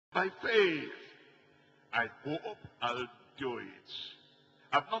By faith, I hope I'll do it.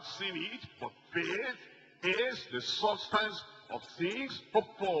 I've not seen it, but faith is the substance of things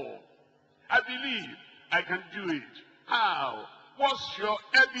hoped for. I believe I can do it. How? What's your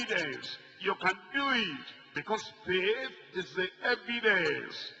evidence? You can do it because faith is the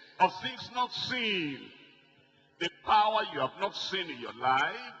evidence of things not seen. The power you have not seen in your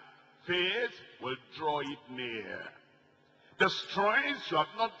life, faith will draw it near. The strength you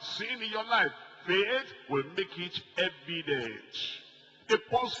have not seen in your life, faith will make it evident. The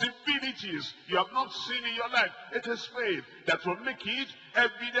possibilities you have not seen in your life, it is faith that will make it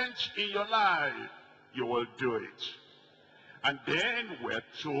evident in your life. You will do it. And then we're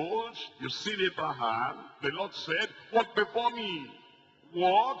told, you see Abraham, the Lord said, walk before me.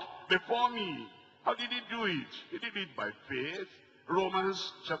 Walk before me. How did he do it? He did it by faith.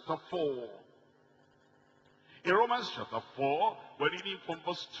 Romans chapter 4. In Romans chapter 4, we're reading from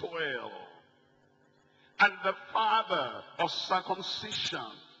verse 12. And the father of circumcision,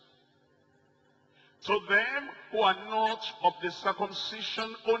 to them who are not of the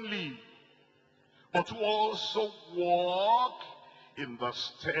circumcision only, but who also walk in the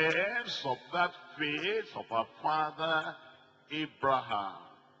steps of that faith of our father Abraham,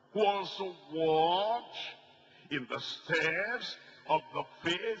 who also walked in the steps of the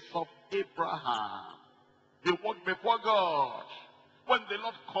faith of Abraham. He walked before God. When the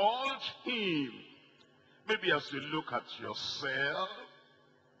Lord called him, maybe as you look at yourself,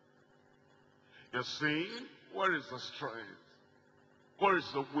 you're saying, where is the strength? Where is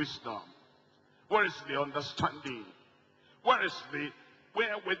the wisdom? Where is the understanding? Where is the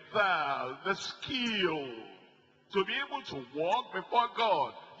wherewithal, the skill to be able to walk before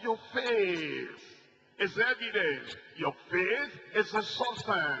God? Your faith is evidence. Your faith is a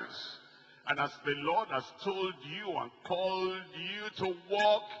substance. And as the Lord has told you and called you to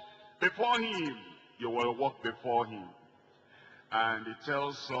walk before him, you will walk before him. And it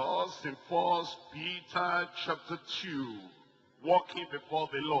tells us in 1 Peter chapter 2, walking before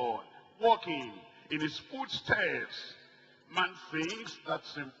the Lord, walking in his footsteps. Man thinks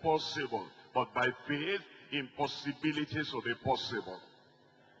that's impossible, but by faith, impossibilities will be possible.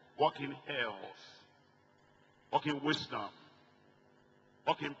 Walk in health, walk in wisdom,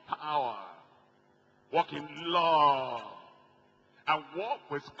 walk in power, walk in love, and walk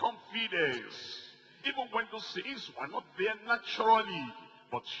with confidence. Even when those things were not there naturally,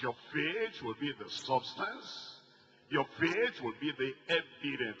 but your faith will be the substance. Your faith will be the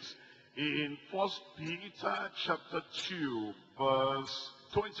evidence. In 1 Peter chapter 2, verse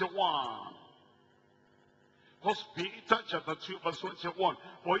 21. 1 Peter chapter 2, verse 21.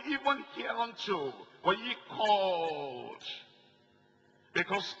 For even hereunto were ye called,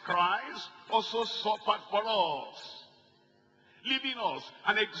 because Christ also suffered for us, leaving us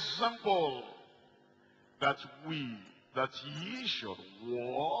an example, that ye should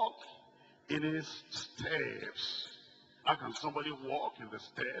walk in his steps. How can somebody walk in the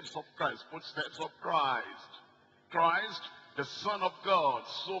steps of Christ, footsteps of Christ? Christ, the Son of God,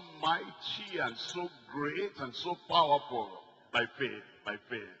 so mighty and so great and so powerful, by faith, by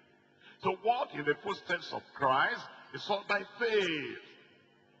faith. To walk in the footsteps of Christ is all by faith.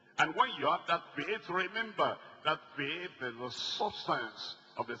 And when you have that faith, remember, that faith is the substance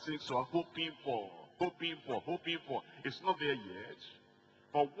of the things you are hoping for. Hoping for. It's not there yet.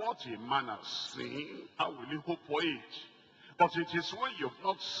 But what a man has seen, how will he hope for it? But it is when you've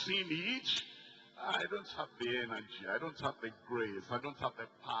not seen it, I don't have the energy, I don't have the grace, I don't have the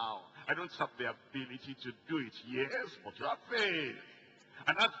power, I don't have the ability to do it. Yes, but you have faith.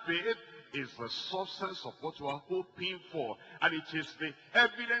 And that faith is the substance of what you are hoping for. And it is the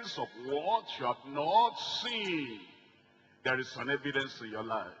evidence of what you have not seen. There is an evidence in your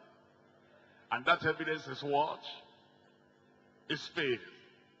life. And that evidence is what? It's faith.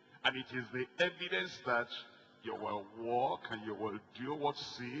 And it is the evidence that you will walk and you will do what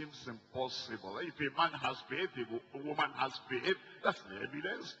seems impossible. If a man has faith, if a woman has faith, that's the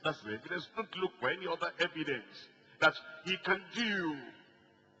evidence. That's the evidence. Don't look for any other evidence that he can do,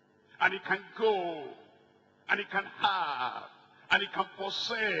 and he can go, and he can have, and he can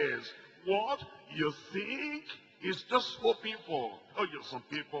possess what you think is just hoping for. Oh, some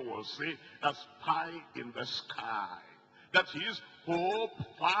people will say that's pie in the sky. That is hope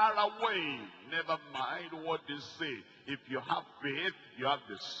far away. Never mind what they say. If you have faith, you have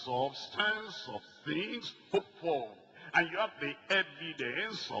the substance of things hoped for. And you have the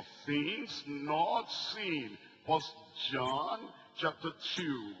evidence of things not seen. 1 John chapter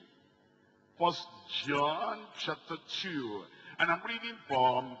 2. 1 John chapter 2. And I'm reading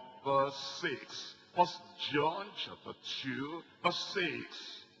from verse 6. 1 John chapter 2, verse 6.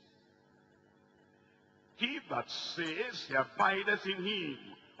 He that says he abideth in him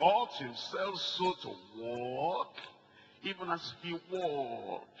ought himself so to walk, even as he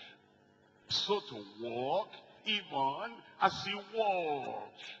walked. So to walk, even as he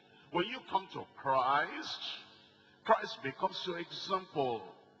walked. When you come to Christ, Christ becomes your example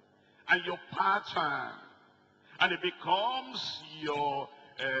and your pattern, and it becomes your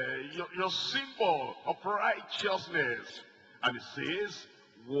symbol of righteousness. And it says,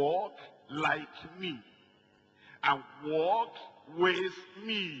 walk like me and walk with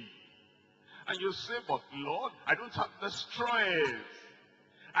me. And you say, but Lord, I don't have the strength,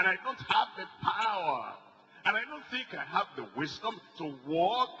 and I don't have the power, and I don't think I have the wisdom to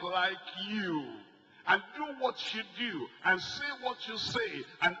walk like you and do what you do and say what you say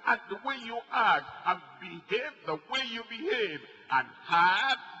and act the way you act and behave the way you behave, and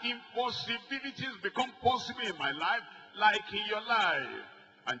have impossibilities become possible in my life like in your life.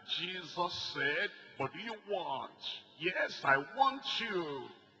 And Jesus said, what do you want? Yes, I want you.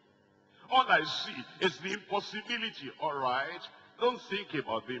 All I see is the impossibility. All right, don't think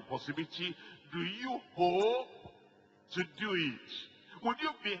about the impossibility. Do you hope to do it? Would you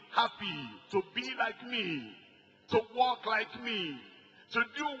be happy to be like me, to walk like me, to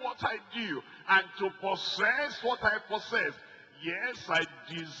do what I do, and to possess what I possess? Yes, I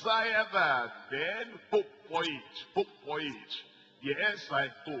desire that. Then hope for it. Hope for it. Yes, I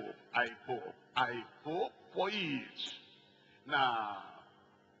hope. I hope. I hope for it. Now,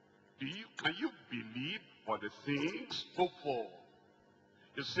 can you believe for the things hope for?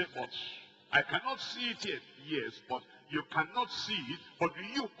 You say, but I cannot see it yet. Yes, but you cannot see it, but do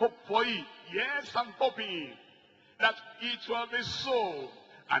you hope for it? Yes, I'm hoping that it will be so.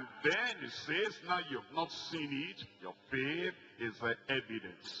 And then it says, now you've not seen it, your faith is the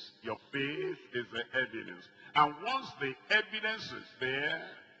evidence. Your faith is the evidence. And once the evidence is there,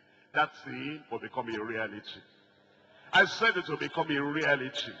 that thing will become a reality. I said it will become a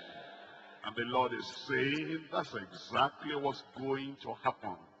reality. And the Lord is saying, that's exactly what's going to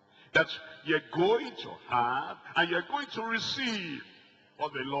happen. That you're going to have and you're going to receive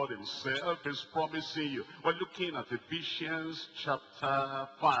what the Lord himself is promising you. We're looking at Ephesians chapter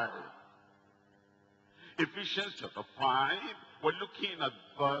 5. Ephesians chapter 5, we're looking at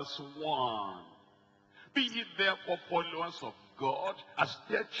verse 1. Be ye therefore followers of God as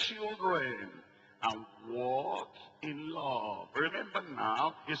their children, and walk in love. Remember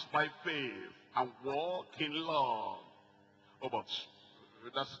now, it's by faith, and walk in love. Oh, but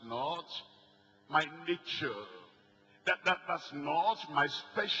that's not my nature. That's not my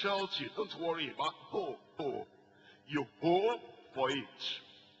specialty. Don't worry about hope. You hope for it.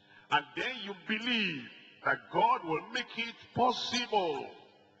 And then you believe that God will make it possible.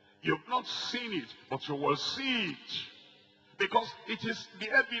 You've not seen it, but you will see it. Because it is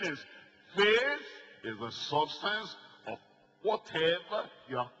the evidence. Faith is the substance of whatever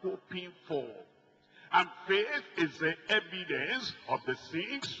you are hoping for. And faith is the evidence of the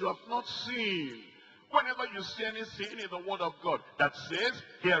things you have not seen. Whenever you see anything in the Word of God that says,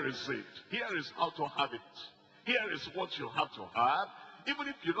 here is it, here is how to have it, here is what you have to have, even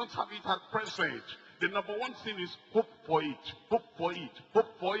if you don't have it at present, the number one thing is hope for it, hope for it, hope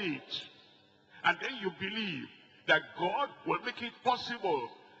for it. And then you believe that God will make it possible.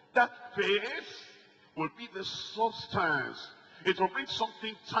 That faith will be the substance. It will bring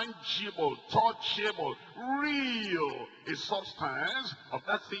something tangible, touchable, real, a substance of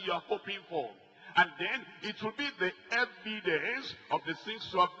that thing you are hoping for. And then it will be the evidence of the things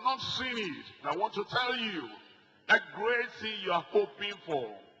you have not seen it. And I want to tell you, that great thing you are hoping for,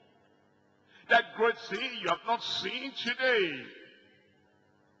 that great thing you have not seen today,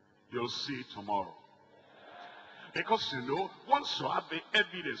 you'll see it tomorrow. Because you know, once you have the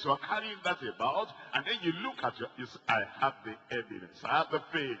evidence, you are carrying that about, and then you look at you say, I have the evidence, I have the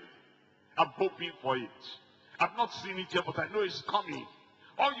faith, I'm hoping for it. I've not seen it yet, but I know it's coming.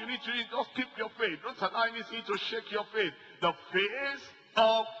 All you need to do is just keep your faith. Don't allow anything to shake your faith. The faith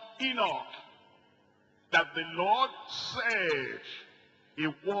of Enoch, that the Lord said, he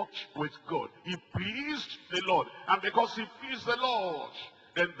walked with God. He pleased the Lord. And because he pleased the Lord,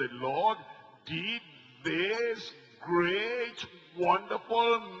 then the Lord did this great,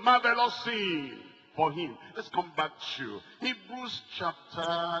 wonderful, marvelous thing for him. Let's come back to Hebrews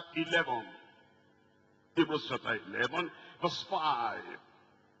chapter 11. Hebrews chapter 11, verse 5.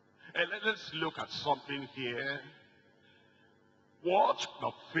 And let's look at something here. What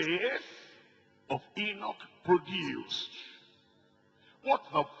the faith of Enoch produced. What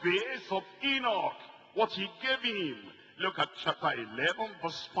the faith of Enoch, what he gave him. Look at chapter 11,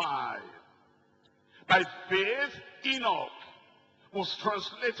 verse 5. By faith, Enoch was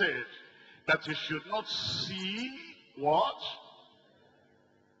translated that he should not see what?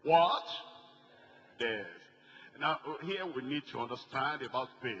 What? Death. Now, here we need to understand about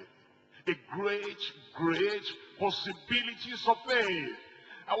faith. The great possibilities of faith.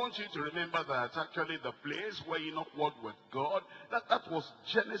 I want you to remember that actually the place where Enoch walked with God, that was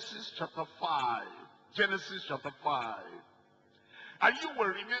Genesis chapter 5. Genesis chapter 5. And you will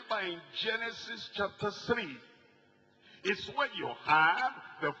remember in Genesis chapter 3, it's when you have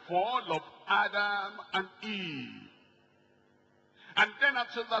the fall of Adam and Eve. And then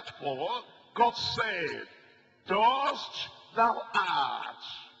after that fall, God said, dust thou art,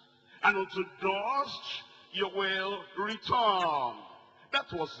 and unto dust you will return.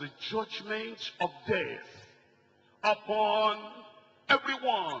 That was the judgment of death upon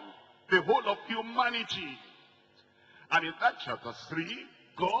everyone, the whole of humanity. And in that chapter 3,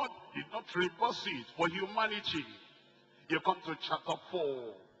 God did not reverse it for humanity. You come to chapter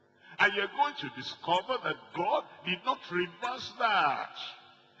 4, and you're going to discover that God did not reverse that.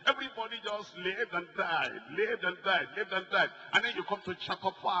 Everybody just lived and died, lived and died, lived and died. And then you come to chapter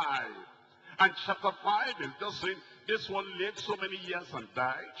 5. And chapter 5 is just saying, this one lived so many years and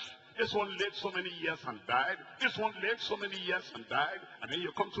died. This one lived so many years and died. This one lived so many years and died. And then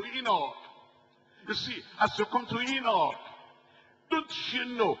you come to Enoch. You see, as you come to Enoch, don't you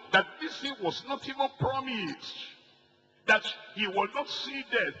know that this thing was not even promised? That he will not see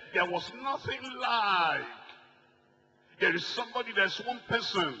death. There was nothing like. There is somebody, there's one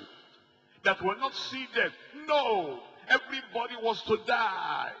person that will not see death. No, everybody was to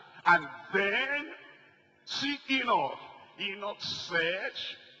die. And then, see Enoch. Enoch said,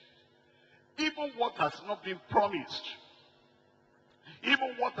 even what has not been promised,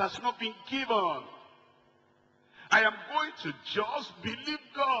 even what has not been given, I am going to just believe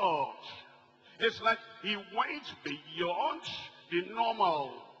God. It's like he went beyond the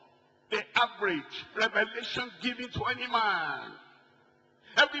normal, the average revelation given to any man.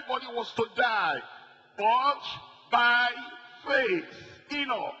 Everybody was to die, but by faith,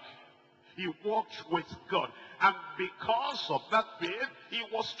 Enoch, he walked with God. And because of that faith, he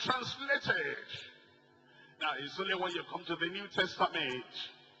was translated. Now, it's only when you come to the New Testament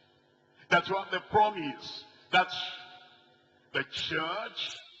that you have the promise that the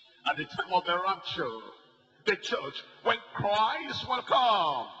church, at the time of the rapture, the church, when Christ will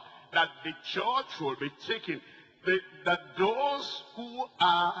come, that the church will be taken. That those who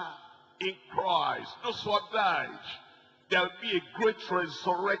are in Christ, those who have died, there will be a great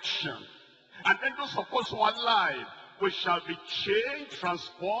resurrection. And then those of us who are alive, we shall be changed,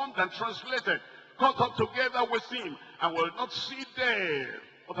 transformed, and translated, caught up together with him, and will not see death.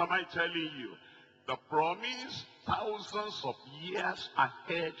 What am I telling you? The promise, thousands of years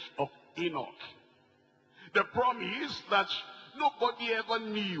ahead of Enoch. The promise that nobody ever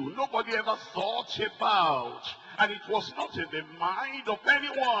knew, nobody ever thought about, and it was not in the mind of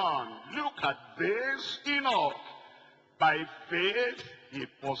anyone. Look at this, Enoch. By faith, he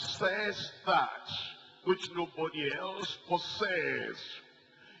possessed that which nobody else possessed.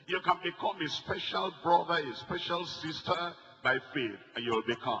 You can become a special brother, a special sister by faith, and you'll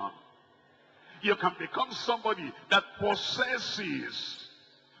become. You can become somebody that possesses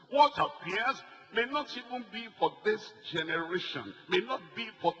what appears may not even be for this generation, may not be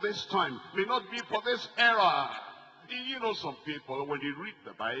for this time, may not be for this era. You know, some people, when they read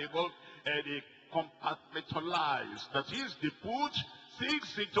the Bible, they compartmentalize. That is, they put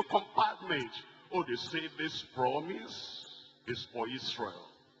things into compartments. Oh, they say this promise is for Israel.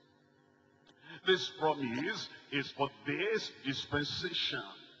 This promise is for this dispensation.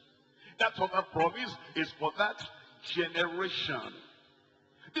 That other promise is for that generation.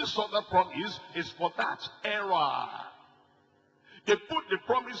 This other promise is for that era. They put the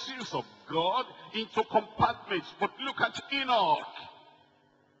promises of God into compartments. But look at Enoch.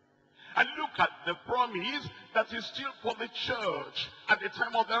 And look at the promise that is still for the church at the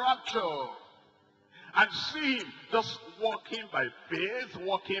time of the rapture. And see him just walking by faith,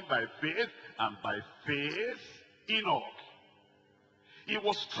 and by faith, Enoch. He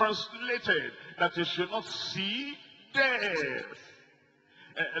was translated that he should not see death.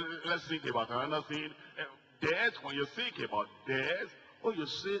 Let's think about another thing. Death, when you think about death, oh, you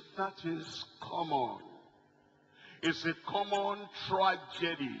say that is common. It's a common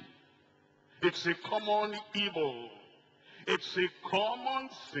tragedy. It's a common evil. It's a common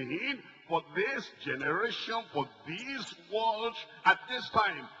thing for this generation, for this world at this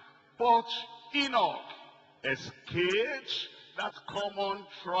time. But Enoch escaped that common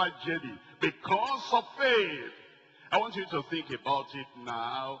tragedy because of faith. I want you to think about it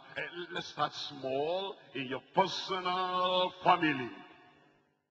now. Let's start small in your personal family.